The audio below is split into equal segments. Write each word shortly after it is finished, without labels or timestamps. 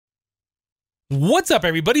What's up,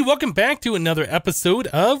 everybody? Welcome back to another episode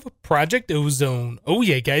of Project Ozone. Oh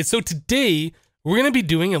yeah, guys. So today we're going to be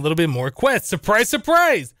doing a little bit more quests. Surprise,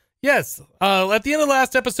 surprise! Yes, at the end of the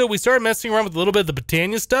last episode, we started messing around with a little bit of the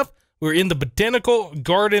Botania stuff. We're in the botanical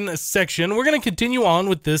garden section. We're going to continue on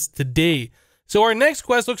with this today. So our next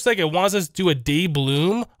quest looks like it wants us to do a day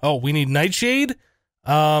bloom. Oh, we need nightshade,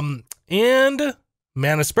 and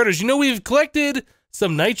mana spreaders. You know, we've collected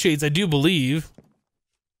some nightshades, I do believe.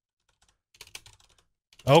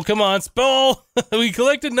 Oh, come on, spell! We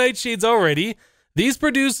collected nightshades already. These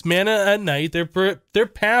produce mana at night. They're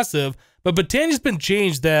passive, but Botania's been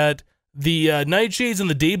changed that the nightshades and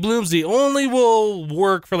the day blooms, they only will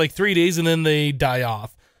work for like 3 days and then they die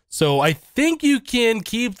off. So I think you can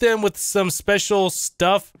keep them with some special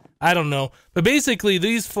stuff. I don't know. But basically,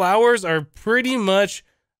 these flowers are pretty much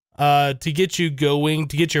to get you going,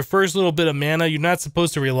 to get your first little bit of mana. You're not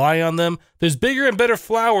supposed to rely on them. There's bigger and better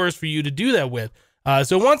flowers for you to do that with.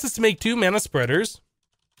 So it wants us to make 2 mana spreaders.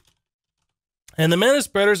 And the mana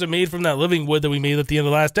spreaders are made from that living wood that we made at the end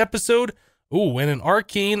of the last episode. Ooh, and an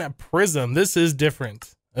arcane prism. This is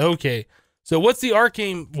different. Okay. So what's the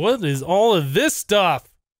arcane? What is all of this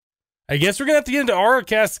stuff? I guess we're going to have to get into Aura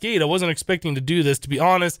Cascade. I wasn't expecting to do this, to be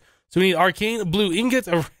honest. So we need arcane blue ingots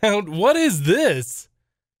around. What is this?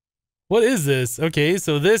 What is this? Okay,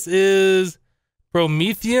 so this is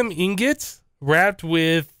promethium ingot wrapped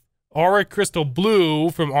with Aura Crystal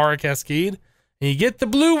Blue from Aura Cascade. And you get the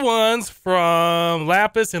blue ones from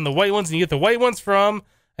Lapis and the white ones. And you get the white ones from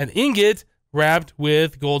an ingot wrapped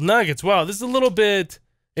with gold nuggets. Wow, this is a little bit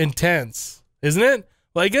intense, isn't it?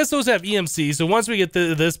 Well, I guess those have EMC. So once we get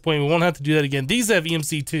to this point, we won't have to do that again. These have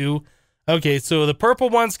EMC too. Okay, so the purple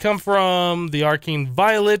ones come from the Arcane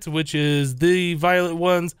Violet, which is the violet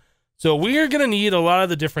ones. So we are going to need a lot of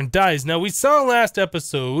the different dyes. Now, we saw last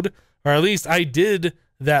episode, or at least I did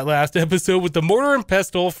that last episode with the mortar and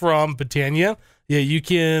pestle from Botania. Yeah, you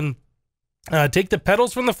can take the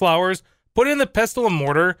petals from the flowers, put in the pestle and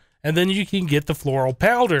mortar, and then you can get the floral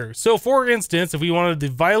powder. So for instance, if we wanted the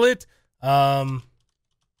violet, I'm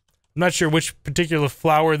not sure which particular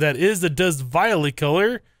flower that is that does violet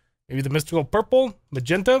color. Maybe the mystical purple,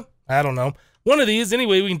 magenta, I don't know. One of these,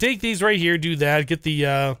 anyway, we can take these right here, do that, get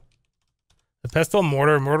the pestle and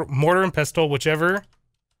mortar and pestle, whichever.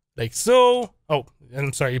 Like so. Oh, and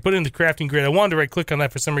I'm sorry, you put it in the crafting grid. I wanted to right click on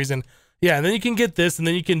that for some reason. Yeah, and then you can get this, and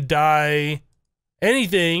then you can dye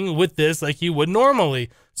anything with this like you would normally.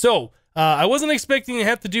 So, I wasn't expecting to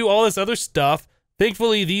have to do all this other stuff.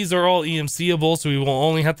 Thankfully, these are all EMC-able, so we will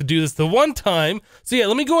only have to do this the one time. So yeah,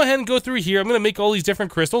 let me go ahead and go through here. I'm going to make all these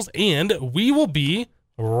different crystals, and we will be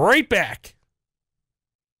right back.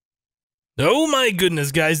 Oh my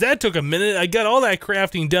goodness, guys, that took a minute. I got all that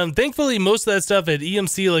crafting done. Thankfully, most of that stuff had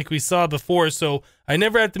EMC like we saw before, so I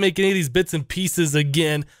never have to make any of these bits and pieces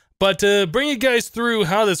again. But to bring you guys through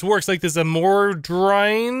how this works, like this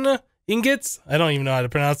amordrine ingots, I don't even know how to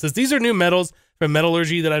pronounce this. These are new metals from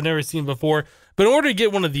metallurgy that I've never seen before. But in order to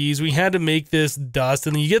get one of these, we had to make this dust,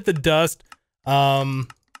 and then you get the dust. Let's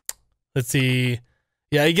see.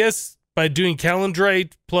 Yeah, I guess by doing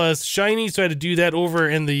calendrite plus shiny, so I had to do that over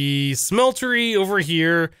in the smeltery over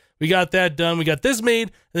here. We got that done. We got this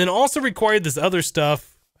made, and then also required this other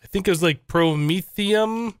stuff. I think it was like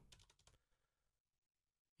promethium.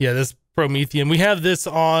 Yeah, this promethium. We have this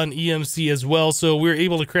on EMC as well, so we were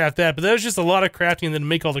able to craft that. But that was just a lot of crafting, and then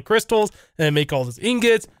make all the crystals, and then make all these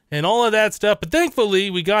ingots, and all of that stuff. But thankfully,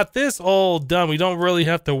 we got this all done. We don't really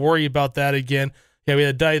have to worry about that again. Yeah, we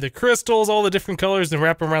had to dye the crystals, all the different colors, and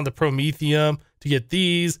wrap them around the promethium to get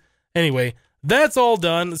these. Anyway, that's all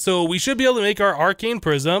done. So we should be able to make our arcane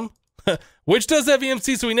prism, which does have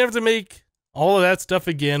EMC, so we never have to make all of that stuff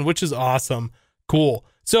again, which is awesome. Cool.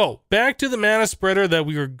 So back to the mana spreader that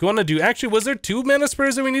we were going to do. Actually, was there 2 mana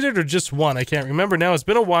spreaders that we needed, or just 1? I can't remember now. It's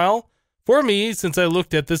been a while for me since I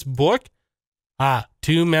looked at this book.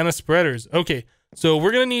 2 mana spreaders. Okay, so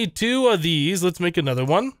we're going to need 2 of these. Let's make another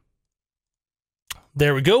one.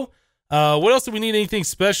 There we go. What else do we need? Anything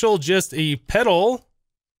special? Just a petal.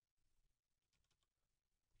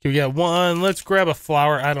 Okay, we got 1. Let's grab a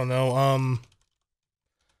flower. I don't know.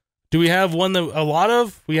 Do we have one that a lot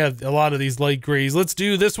of? We have a lot of these light grays. Let's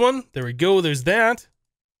do this one. There we go. There's that.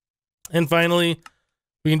 And finally,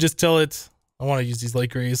 we can just tell it, I want to use these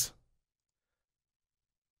light grays.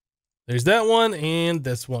 There's that one and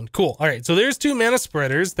this one. Cool. All right, so there's 2 mana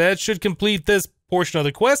spreaders. That should complete this portion of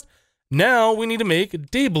the quest. Now we need to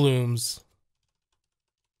make day blooms.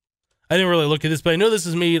 I didn't really look at this, but I know this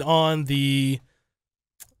is made on the...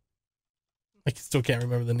 I still can't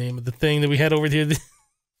remember the name of the thing that we had over here.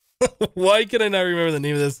 Why can I not remember the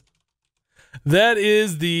name of this? That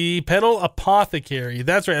is the Petal Apothecary.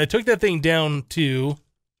 That's right. I took that thing down too.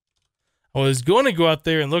 I was going to go out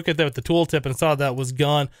there and look at that with the tooltip and saw that was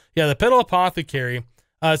gone. Yeah, the Petal Apothecary.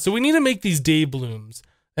 So we need to make these day blooms.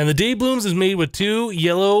 And the day blooms is made with 2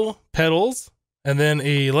 yellow petals and then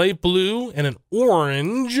a light blue and an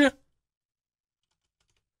orange.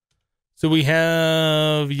 So we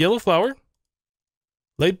have yellow flower,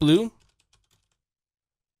 light blue,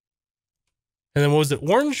 and then what was it?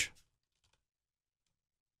 Orange?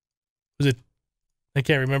 Was it? I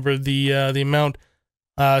can't remember the amount.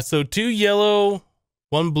 So 2 yellow,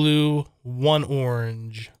 1 blue, 1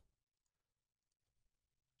 orange.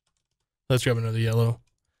 Let's grab another yellow.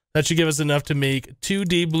 That should give us enough to make 2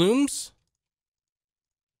 day blooms.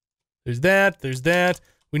 There's that. There's that.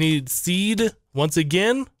 We need seed once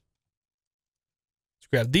again. Let's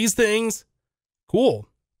grab these things. Cool.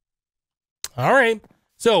 All right.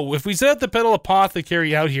 So if we set the Petal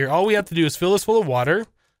Apothecary out here, all we have to do is fill this full of water.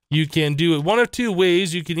 You can do it one of 2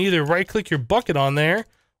 ways. You can either right-click your bucket on there,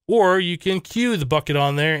 or you can cue the bucket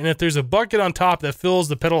on there. And if there's a bucket on top that fills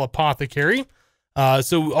the Petal Apothecary,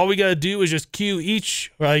 so all we got to do is just cue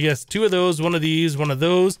each, or I guess 2 of those, 1 of these, 1 of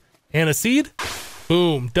those, and a seed.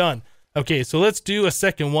 Boom, done. Okay, so let's do a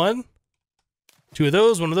second one. 2 of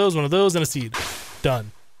those, 1 of those, 1 of those, and a seed.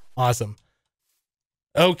 Done. Awesome.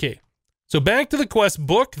 Okay, so back to the quest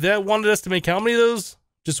book. That wanted us to make how many of those?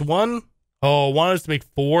 Just 1? Oh, wanted us to make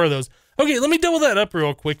 4 of those. Okay, let me double that up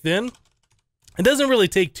real quick then. It doesn't really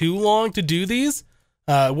take too long to do these.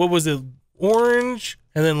 What was it? Orange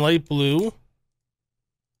and then light blue.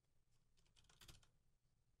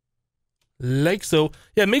 Like so.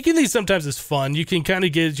 Yeah, making these sometimes is fun. You can kind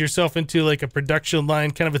of get yourself into like a production line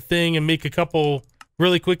kind of a thing and make a couple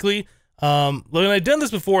really quickly. When I've done this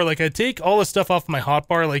before, like I take all the stuff off my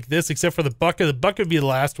hotbar like this, except for the bucket. The bucket would be the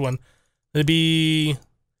last one. It'd be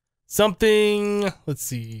something, let's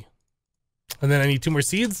see. And then I need 2 more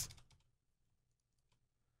seeds.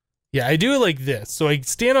 Yeah, I do it like this. So I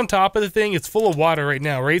stand on top of the thing. It's full of water right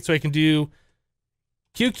now, right? So I can do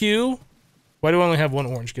QQ. Why do I only have 1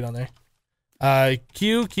 orange? Get on there.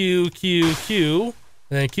 Q, Q, Q, Q, and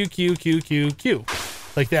then Q, Q, Q, Q, Q.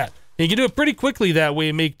 Like that. And you can do it pretty quickly that way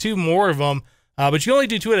and make 2 more of them. But you only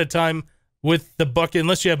do 2 at a time with the bucket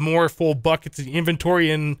unless you have more full buckets in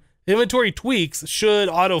inventory, and inventory tweaks should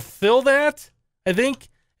autofill that, I think.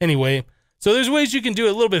 Anyway, so there's ways you can do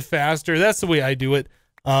it a little bit faster. That's the way I do it.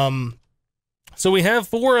 So we have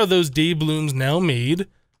 4 of those day blooms now made.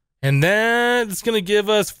 And that's going to give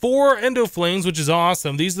us 4 endoflames, which is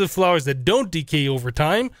awesome. These are the flowers that don't decay over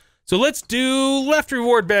time. So let's do left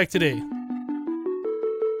reward back today.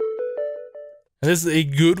 And this is a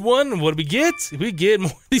good one. What do we get? We get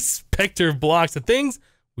more of these Spectre blocks, the things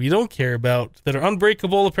we don't care about, that are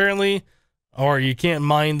unbreakable apparently, or you can't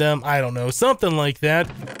mine them. I don't know. Something like that.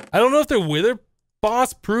 I don't know if they're wither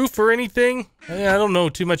boss proof or anything. I don't know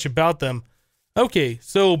too much about them. Okay,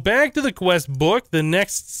 so back to the quest book. The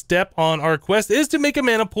next step on our quest is to make a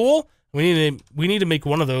mana pool. We need to make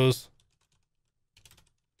 1 of those.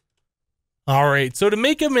 All right, so to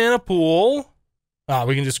make a mana pool,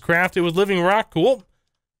 we can just craft it with living rock. Cool.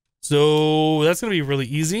 So that's gonna be really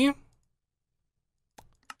easy.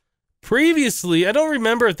 Previously, I don't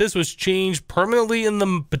remember if this was changed permanently in the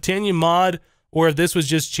Botania mod or if this was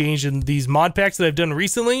just changed in these mod packs that I've done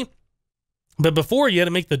recently. But before, you had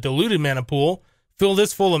to make the diluted mana pool, fill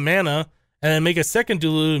this full of mana, and then make a second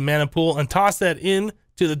diluted mana pool and toss that in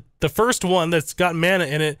to the first one that's got mana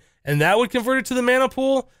in it, and that would convert it to the mana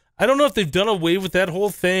pool. I don't know if they've done away with that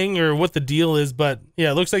whole thing or what the deal is, but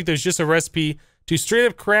yeah, it looks like there's just a recipe to straight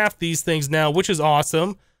up craft these things now, which is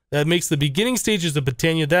awesome. That makes the beginning stages of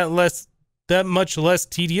Botania that much less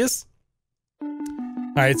tedious.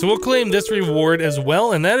 All right, so we'll claim this reward as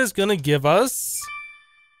well, and that is going to give us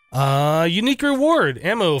unique reward: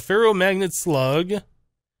 ammo, ferromagnet slug,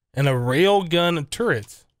 and a railgun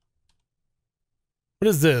turret. What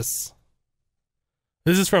is this?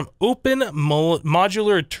 This is from Open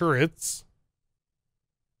Modular Turrets.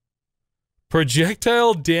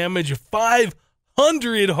 Projectile damage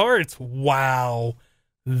 500 hearts. Wow.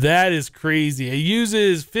 That is crazy. It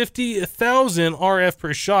uses 50,000 RF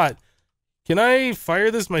per shot. Can I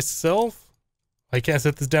fire this myself? I can't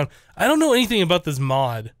set this down. I don't know anything about this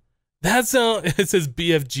mod. That's it says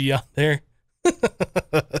BFG on there.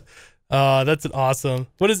 That's an awesome.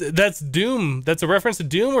 What is it? That's Doom. That's a reference to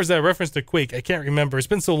Doom, or is that a reference to Quake? I can't remember. It's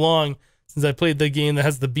been so long since I played the game that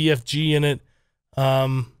has the BFG in it.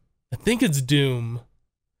 I think it's Doom.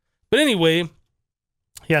 But anyway,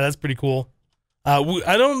 yeah, that's pretty cool.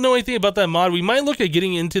 I don't know anything about that mod. We might look at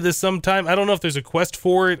getting into this sometime. I don't know if there's a quest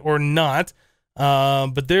for it or not.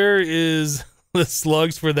 But there is the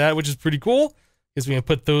slugs for that, which is pretty cool. Guess we can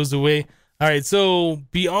put those away. All right, so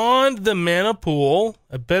beyond the mana pool,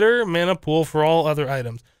 a better mana pool for all other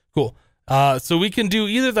items. Cool. So we can do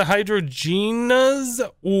either the Hydrogenas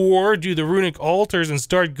or do the runic altars and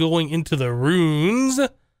start going into the runes.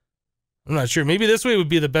 I'm not sure. Maybe this way would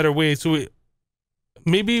be the better way. So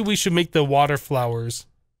maybe we should make the water flowers.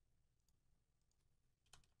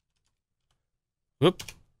 Whoop.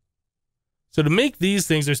 So to make these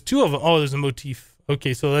things, there's two of them. Oh, there's a motif.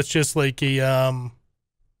 Okay, so that's just like a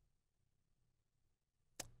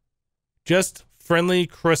just friendly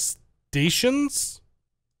crustaceans.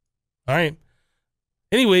 All right.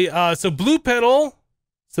 Anyway, so blue petal,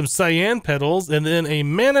 some cyan petals, and then a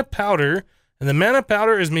mana powder. And the mana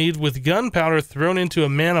powder is made with gunpowder thrown into a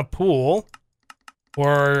mana pool.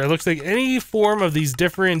 Or it looks like any form of these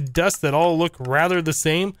different dusts that all look rather the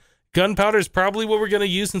same. Gunpowder is probably what we're going to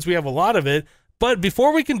use since we have a lot of it. But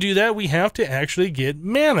before we can do that, we have to actually get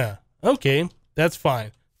mana. Okay, that's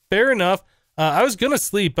fine. Fair enough. I was going to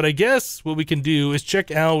sleep, but I guess what we can do is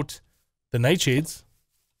check out the nightshades.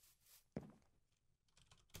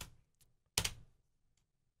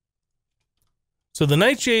 So the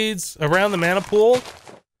nightshades around the mana pool,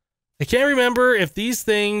 I can't remember if these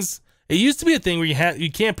things, it used to be a thing where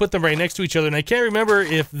you can't put them right next to each other, and I can't remember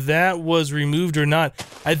if that was removed or not.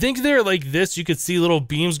 I think they're like this. You could see little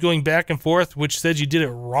beams going back and forth, which said you did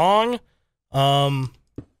it wrong.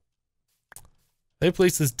 They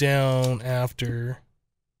place this down after.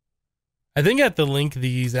 I think I have to link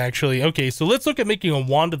these actually. Okay, so let's look at making a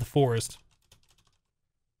wand of the forest.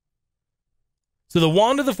 So the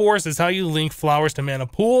wand of the forest is how you link flowers to mana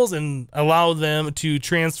pools and allow them to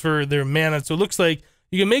transfer their mana. So it looks like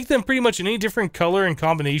you can make them pretty much in any different color and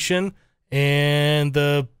combination, and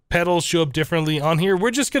the petals show up differently on here.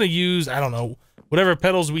 We're just going to use, I don't know, whatever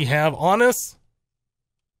petals we have on us.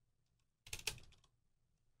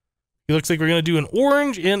 It looks like we're going to do an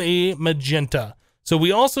orange and a magenta. So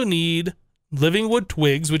we also need living wood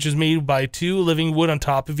twigs, which is made by 2 living wood on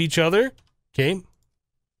top of each other. Okay.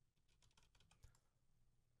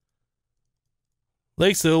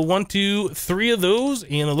 Like so, 1, 2, 3 of those,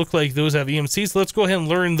 and it looks like those have EMC. So let's go ahead and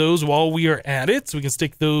learn those while we are at it. So we can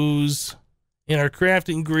stick those in our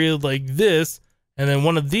crafting grid like this, and then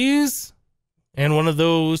one of these, and one of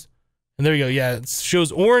those, and there you go. Yeah, it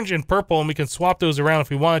shows orange and purple, and we can swap those around if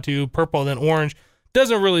we wanted to. Purple, then orange.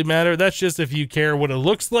 Doesn't really matter. That's just if you care what it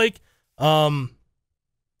looks like. So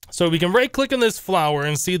we can right-click on this flower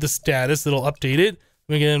and see the status. It'll update it.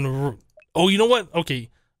 We can. Oh, you know what? Okay.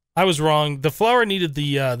 I was wrong. The flower needed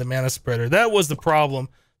the mana spreader. That was the problem.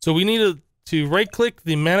 So we needed to right-click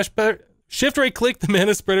the mana spreader, shift right-click the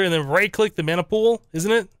mana spreader, and then right-click the mana pool,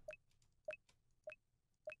 isn't it?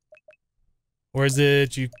 Or is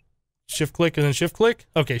it you shift-click and then shift-click?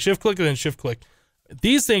 Okay, shift-click and then shift-click.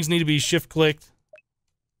 These things need to be shift-clicked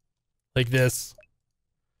like this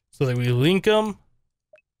so that we link them.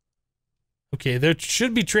 Okay, they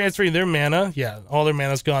should be transferring their mana. Yeah, all their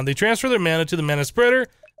mana's gone. They transfer their mana to the mana spreader.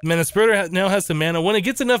 The mana spreader now has the mana. When it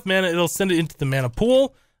gets enough mana, it'll send it into the mana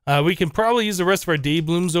pool. We can probably use the rest of our day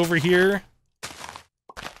blooms over here.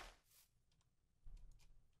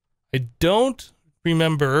 I don't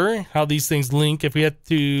remember how these things link. If we have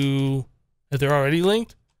to, if they're already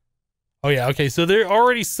linked. Oh yeah, okay. So they're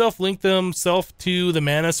already self-linked themselves to the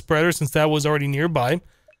mana spreader since that was already nearby.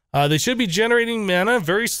 They should be generating mana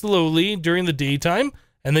very slowly during the daytime,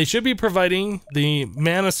 and they should be providing the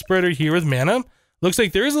mana spreader here with mana. Looks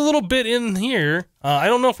like there is a little bit in here. I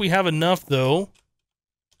don't know if we have enough, though.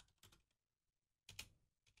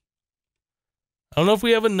 I don't know if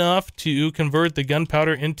we have enough to convert the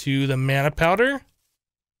gunpowder into the mana powder.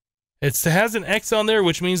 It has an X on there,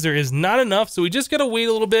 which means there is not enough, so we just gotta wait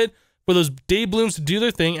a little bit for those day blooms to do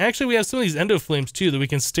their thing. Actually, we have some of these endo flames, too, that we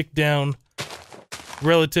can stick down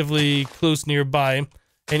relatively close nearby,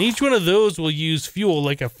 and each one of those will use fuel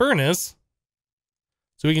like a furnace.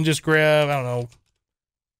 So we can just grab, I don't know,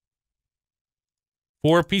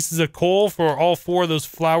 4 pieces of coal for all 4 of those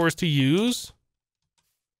flowers to use.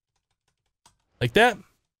 Like that.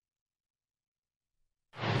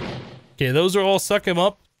 Okay, those are all suck them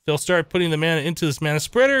up. They'll start putting the mana into this mana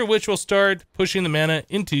spreader, which will start pushing the mana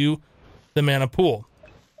into the mana pool.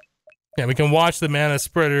 Yeah, we can watch the mana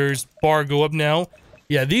spreader's bar go up now.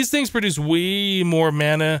 Yeah, these things produce way more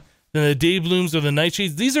mana than the day blooms or the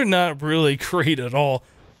nightshades. These are not really great at all.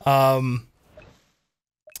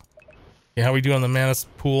 Yeah, how we do on the mana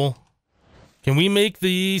pool? Can we make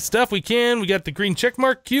the stuff? We can. We got the green check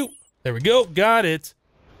mark. Cute. There we go. Got it.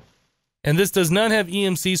 And this does not have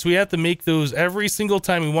EMC, so we have to make those every single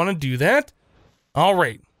time we want to do that. All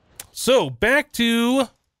right. So back to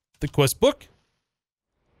the quest book.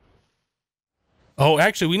 Oh,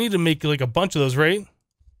 actually, we need to make like a bunch of those, right?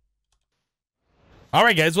 All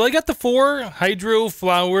right, guys. Well, I got the 4 hydro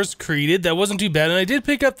flowers created. That wasn't too bad. And I did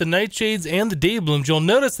pick up the nightshades and the day blooms. You'll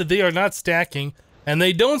notice that they are not stacking, and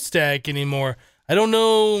they don't stack anymore. I don't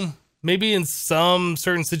know. Maybe in some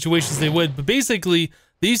certain situations they would. But basically,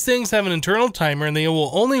 these things have an internal timer, and they will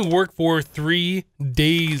only work for 3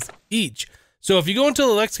 days each. So if you go into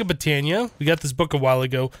Alexa Botania, we got this book a while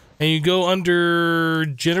ago, and you go under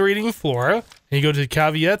Generating Flora, and you go to the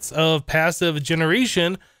caveats of passive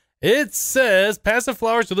generation, it says passive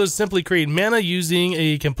flowers are those simply create mana using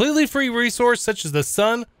a completely free resource such as the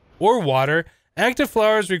sun or water. Active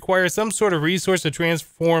flowers require some sort of resource to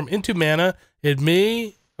transform into mana. It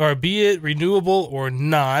may, or be it renewable or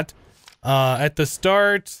not. At the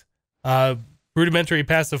start, rudimentary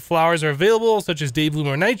passive flowers are available, such as Daybloom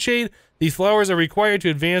or Nightshade. These flowers are required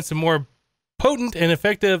to advance to more potent and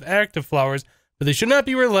effective active flowers, but they should not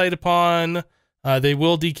be relied upon. They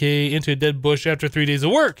will decay into a dead bush after 3 days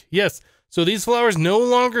of work. Yes, so these flowers no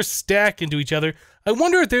longer stack into each other. I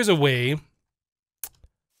wonder if there's a way.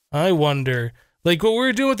 I wonder, like what we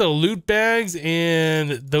were doing with the loot bags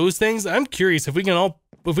and those things. I'm curious if we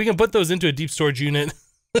can put those into a deep storage unit.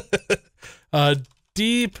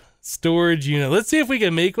 Deep storage unit. Let's see if we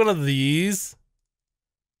can make one of these.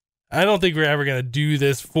 I don't think we're ever gonna do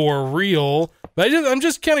this for real, but I'm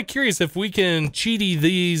just kind of curious if we can cheaty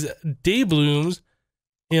these day blooms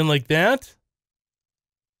in like that.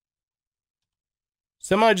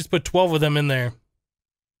 Somehow I just put 12 of them in there.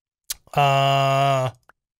 Okay,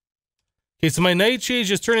 so my nightshades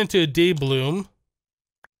just turned into a day bloom.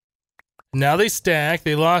 Now they stack.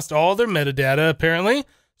 They lost all their metadata apparently.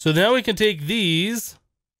 So now we can take these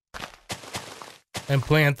and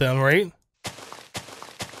plant them, right?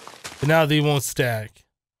 But now they won't stack.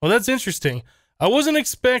 Well, that's interesting. I wasn't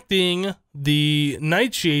expecting the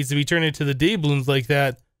nightshades to be turned into the day blooms like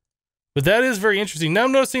that, but that is very interesting. Now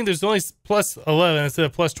I'm noticing there's only plus 11 instead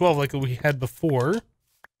of plus 12 like we had before.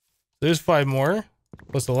 There's 5 more.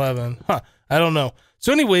 Plus 11. Huh. I don't know.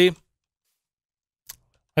 So anyway,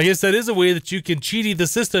 I guess that is a way that you can cheaty the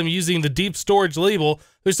system using the deep storage label.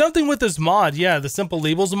 There's something with this mod. Yeah, the simple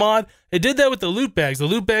labels mod. It did that with the loot bags. The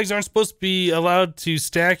loot bags aren't supposed to be allowed to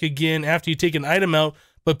stack again after you take an item out,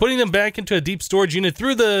 but putting them back into a deep storage unit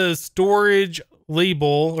through the storage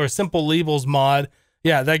label or simple labels mod,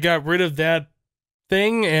 yeah, that got rid of that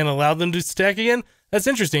thing and allowed them to stack again. That's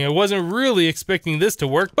interesting. I wasn't really expecting this to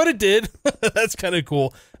work, but it did. That's kind of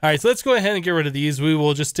cool. All right, so let's go ahead and get rid of these. We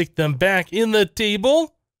will just stick them back in the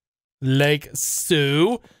table like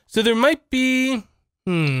so. So there might be,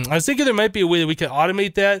 I was thinking there might be a way that we could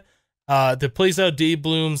automate that to place out day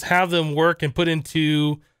blooms, have them work and put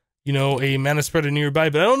into, you know, a mana spreader nearby.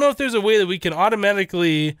 But I don't know if there's a way that we can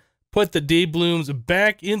automatically put the day blooms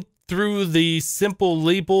back in through the simple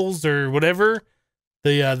labels or whatever,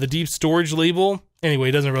 the deep storage label. Anyway,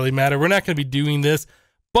 it doesn't really matter. We're not going to be doing this.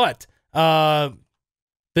 But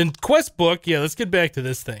then quest book, yeah, let's get back to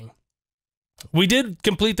this thing. We did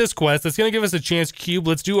complete this quest. That's going to give us a chance cube.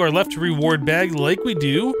 Let's do our left reward bag like we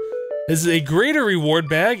do. This is a greater reward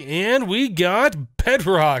bag, and we got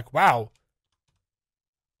bedrock. Wow.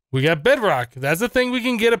 We got bedrock. That's the thing we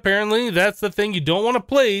can get, apparently. That's the thing you don't want to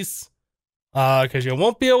place because you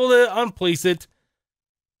won't be able to unplace it.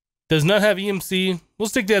 Does not have EMC. We'll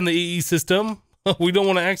stick that in the AE system. We don't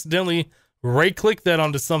want to accidentally right-click that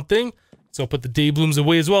onto something. So I'll put the day blooms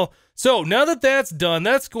away as well. So now that that's done,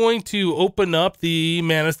 that's going to open up the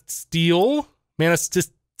mana steel. So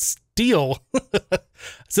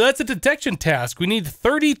that's a detection task. We need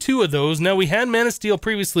 32 of those. Now we had mana steel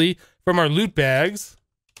previously from our loot bags.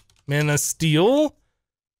 Mana steel.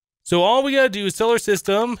 So all we got to do is tell our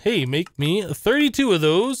system, hey, make me 32 of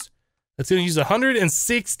those. That's going to use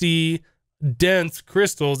 160 dense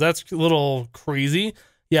crystals. That's a little crazy.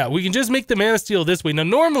 Yeah, we can just make the mana steel this way. Now,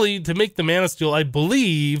 normally, to make the mana steel, I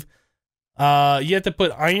believe you have to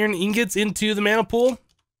put iron ingots into the mana pool.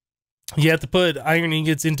 You have to put iron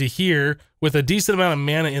ingots into here with a decent amount of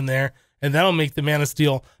mana in there, and that'll make the mana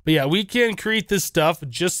steel. But yeah, we can create this stuff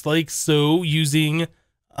just like so using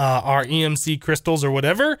our EMC crystals or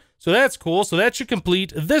whatever. So that's cool. So that should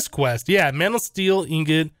complete this quest. Yeah, mana steel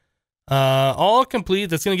ingot. All complete.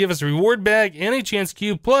 That's going to give us a reward bag and a chance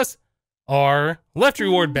cube plus our left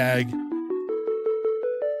reward bag.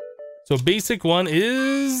 So basic one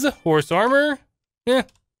is horse armor. Yeah.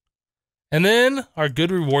 And then our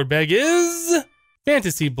good reward bag is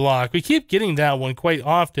fantasy block. We keep getting that one quite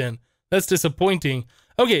often. That's disappointing.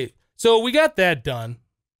 Okay, so we got that done.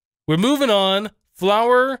 We're moving on.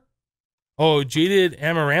 Flower. Oh, jaded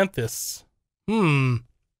amaranthus.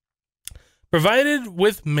 Provided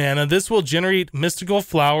with mana, this will generate mystical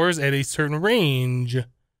flowers at a certain range.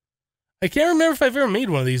 I can't remember if I've ever made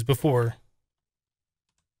one of these before.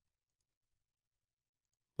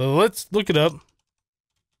 So let's look it up.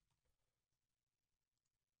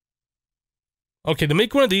 Okay, to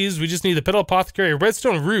make one of these, we just need the Petal Apothecary, a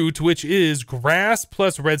redstone root, which is grass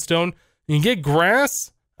plus redstone. You can get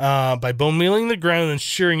grass by bone mealing the ground and then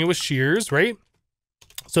shearing it with shears, right?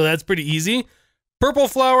 So that's pretty easy. Purple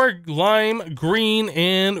flower, lime, green,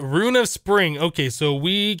 and rune of spring. Okay, so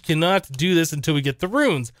we cannot do this until we get the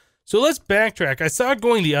runes. So let's backtrack. I saw it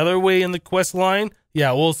going the other way in the quest line.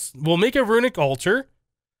 Yeah, we'll make a runic altar.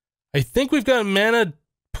 I think we've got mana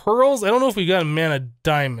pearls. I don't know if we got mana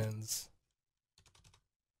diamonds.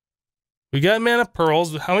 We got mana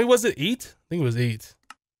pearls. How many was it? 8? I think it was 8.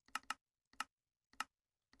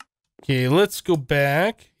 Okay, let's go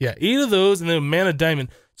back. Yeah, 8 of those and then a mana diamond.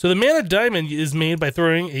 So the mana diamond is made by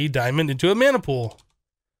throwing a diamond into a mana pool.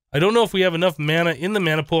 I don't know if we have enough mana in the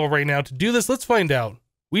mana pool right now to do this. Let's find out.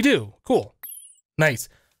 We do. Cool. Nice.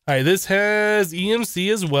 All right, this has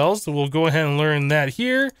EMC as well, so we'll go ahead and learn that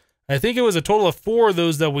here. I think it was a total of 4 of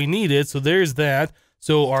those that we needed, so there's that.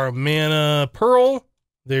 So our mana pearl,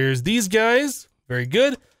 there's these guys. Very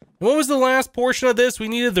good. And what was the last portion of this? We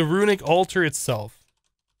needed the runic altar itself.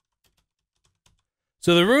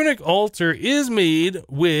 So the runic altar is made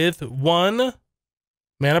with 1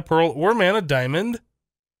 mana pearl or mana diamond.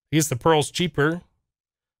 I guess the pearl's cheaper.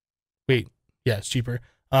 Wait, yeah, it's cheaper.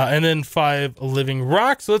 And then 5 living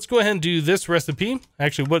rocks. So let's go ahead and do this recipe.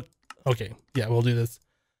 Actually, what? Okay, yeah, we'll do this.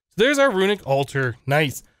 So there's our runic altar.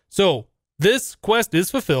 Nice. So this quest is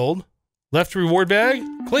fulfilled. Left reward bag.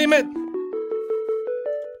 Claim it.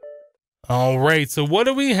 All right, so what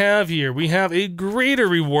do we have here? We have a greater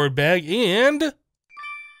reward bag and...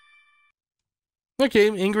 Okay,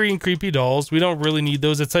 angry and creepy dolls. We don't really need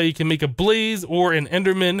those. That's how you can make a blaze or an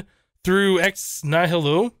enderman through Ex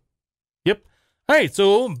Nihilo. Yep. All right,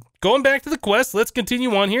 so going back to the quest, let's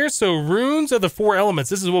continue on here. So runes are the 4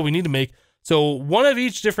 elements. This is what we need to make. So 1 of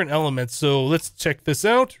each different elements. So let's check this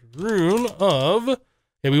out. Rune of...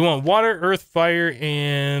 Yeah, we want water, earth, fire,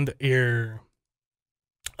 and air.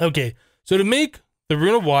 Okay, so to make the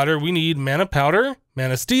rune of water, we need mana powder,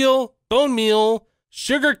 mana steel, bone meal,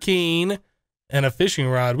 sugar cane, and a fishing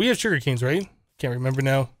rod. We have sugar canes, right? Can't remember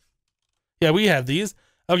now. Yeah, we have these.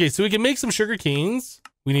 Okay, so we can make some sugar canes.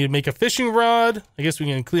 We need to make a fishing rod. I guess we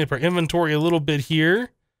can clean up our inventory a little bit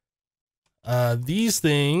here. These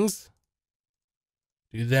things.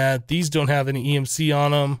 Do that. These don't have any EMC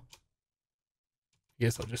on them. I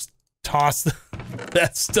guess I'll just toss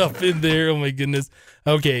that stuff in there. Oh my goodness.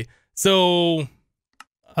 Okay, so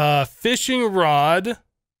fishing rod.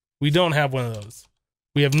 We don't have one of those.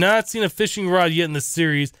 We have not seen a fishing rod yet in the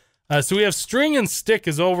series. So we have string and stick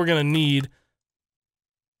is all we're going to need.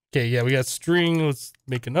 Okay, yeah, we got string. Let's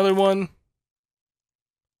make another one.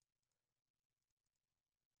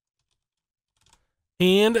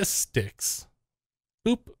 And sticks.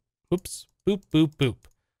 Boop. Oops. Boop, boop, boop.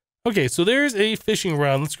 Okay, so there's a fishing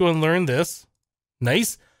rod. Let's go and learn this.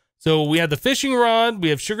 Nice. So we have the fishing rod. We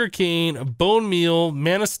have sugar cane, bone meal,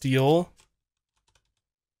 mana steel.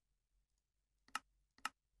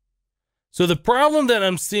 So the problem that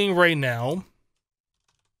I'm seeing right now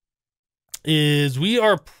is we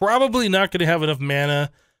are probably not going to have enough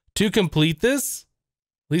mana to complete this.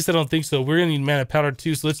 At least I don't think so. We're going to need mana powder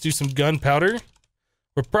too, so let's do some gunpowder.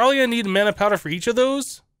 We're probably going to need mana powder for each of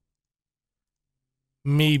those.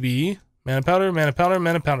 Maybe. Mana powder, mana powder,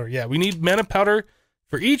 mana powder. Yeah, we need mana powder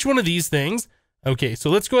for each one of these things. Okay, so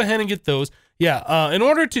let's go ahead and get those. Yeah, in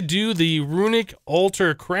order to do the runic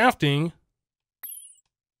altar crafting,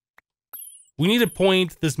 we need to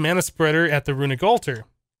point this mana spreader at the runic altar.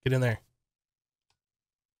 Get in there.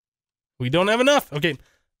 We don't have enough. Okay.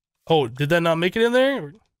 Oh, did that not make it in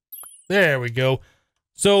there? There we go.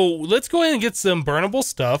 So let's go ahead and get some burnable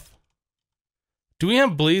stuff. Do we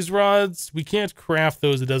have blaze rods? We can't craft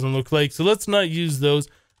those, it doesn't look like. So let's not use those.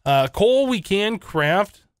 Coal we can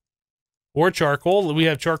craft. Or charcoal. We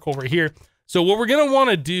have charcoal right here. So what we're going to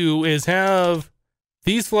want to do is have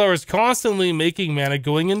these flowers constantly making mana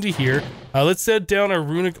going into here. Let's set down our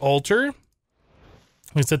runic altar.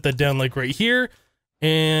 Let's set that down like right here.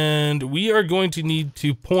 And we are going to need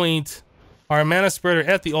to point our mana spreader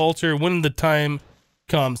at the altar when the time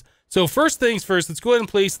comes. So first things first, let's go ahead and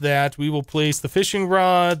place that. We will place the fishing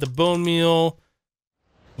rod, the bone meal.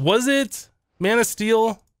 Was it mana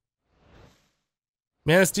steel?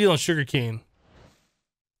 Mana steel and sugar cane.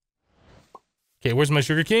 Okay, where's my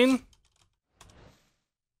sugar cane?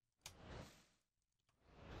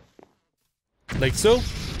 like so.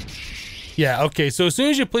 Yeah, okay, so as soon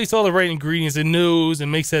as you place all the right ingredients, it knows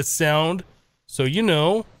and makes that sound, so you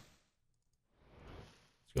know.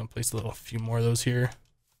 Let's go and place a few more of those here.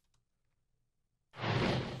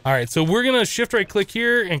 All right, so we're gonna shift right click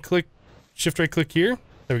here and shift right click here.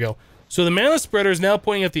 There we go. So the mana spreader is now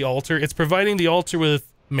pointing at the altar. It's providing the altar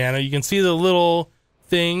with mana. You can see the little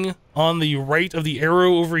thing on the right of the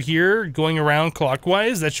arrow over here going around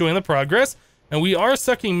clockwise. That's showing the progress. And we are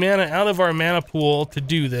sucking mana out of our mana pool to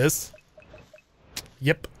do this.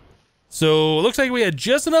 Yep. So it looks like we had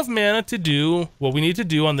just enough mana to do what we need to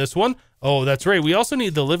do on this one. Oh, that's right. We also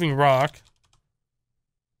need the living rock.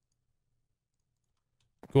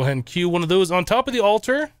 Go ahead and cue one of those on top of the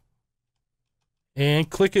altar. And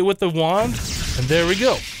click it with the wand. And there we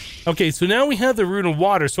go. Okay, so now we have the rune of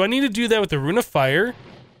water. So I need to do that with the rune of fire.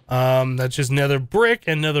 That's just nether brick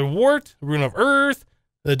and nether wart. Rune of earth.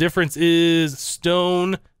 The difference is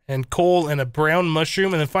stone and coal and a brown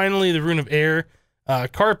mushroom. And then finally the rune of air.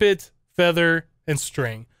 Carpet, feather, and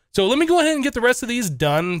string. So let me go ahead and get the rest of these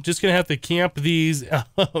done. Just gonna have to camp these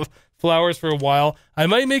flowers for a while. I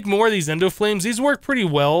might make more of these endoflames. These work pretty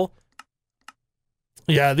well.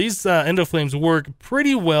 Yeah, these endoflames work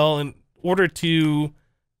pretty well in order to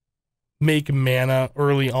make mana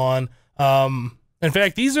early on. In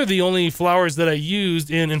fact, these are the only flowers that I used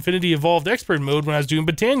in Infinity Evolved Expert mode when I was doing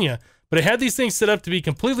Botania. But I had these things set up to be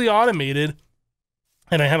completely automated,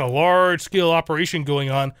 and I had a large-scale operation going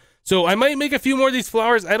on. So I might make a few more of these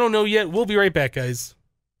flowers. I don't know yet. We'll be right back, guys.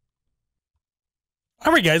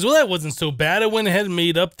 Alright guys, well that wasn't so bad. I went ahead and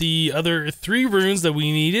made up the other 3 runes that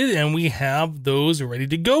we needed, and we have those ready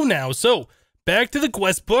to go now. So, back to the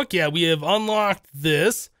quest book. Yeah, we have unlocked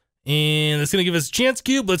this, and it's going to give us a chance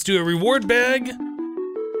cube. Let's do a reward bag.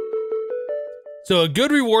 So a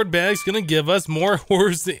good reward bag is going to give us more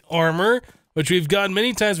horse armor, which we've gotten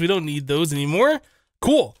many times. We don't need those anymore.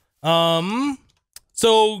 Cool.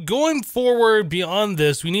 So going forward beyond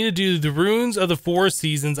this, we need to do the runes of the 4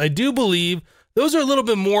 seasons. I do believe those are a little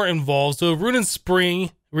bit more involved. So Rune in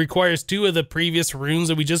Spring requires 2 of the previous runes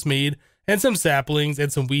that we just made, and some saplings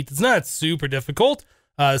and some wheat. It's not super difficult.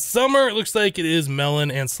 Summer, it looks like it is melon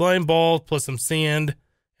and slime ball, plus some sand,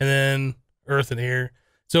 and then earth and air.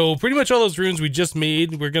 So pretty much all those runes we just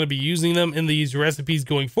made, we're going to be using them in these recipes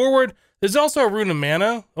going forward. There's also a rune of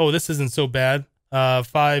mana. Oh, this isn't so bad.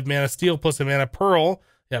 5 mana steel plus a mana pearl.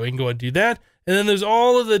 Yeah, we can go and do that. And then there's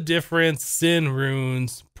all of the different sin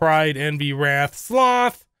runes. Pride, envy, wrath,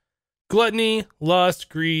 sloth, gluttony, lust,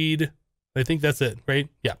 greed. I think that's it, right?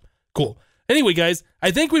 Yeah, cool. Anyway, guys,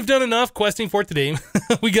 I think we've done enough questing for today.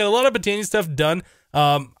 We got a lot of Botania stuff done.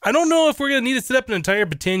 I don't know if we're going to need to set up an entire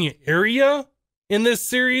Botania area in this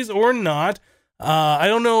series or not. I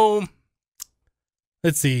don't know.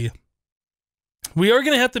 Let's see. We are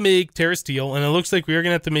going to have to make Terra Steel, and it looks like we are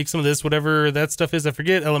going to have to make some of this, whatever that stuff is. I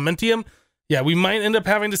forget. Elementium. Yeah, we might end up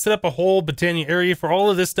having to set up a whole Botania area for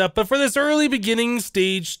all of this stuff, but for this early beginning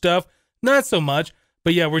stage stuff, not so much.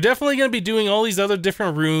 But yeah, we're definitely going to be doing all these other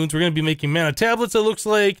different runes. We're going to be making mana tablets, it looks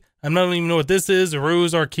like. I don't even know what this is. A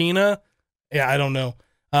Rose Arcana. Yeah, I don't know.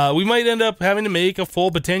 We might end up having to make a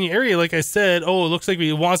full Botania area, like I said. Oh, it looks like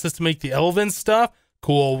it wants us to make the Elven stuff.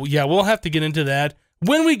 Cool. Yeah, we'll have to get into that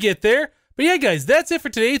when we get there. But yeah, guys, that's it for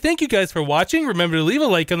today. Thank you guys for watching. Remember to leave a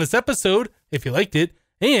like on this episode if you liked it.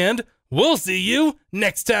 And we'll see you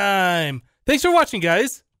next time. Thanks for watching,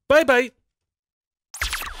 guys. Bye-bye.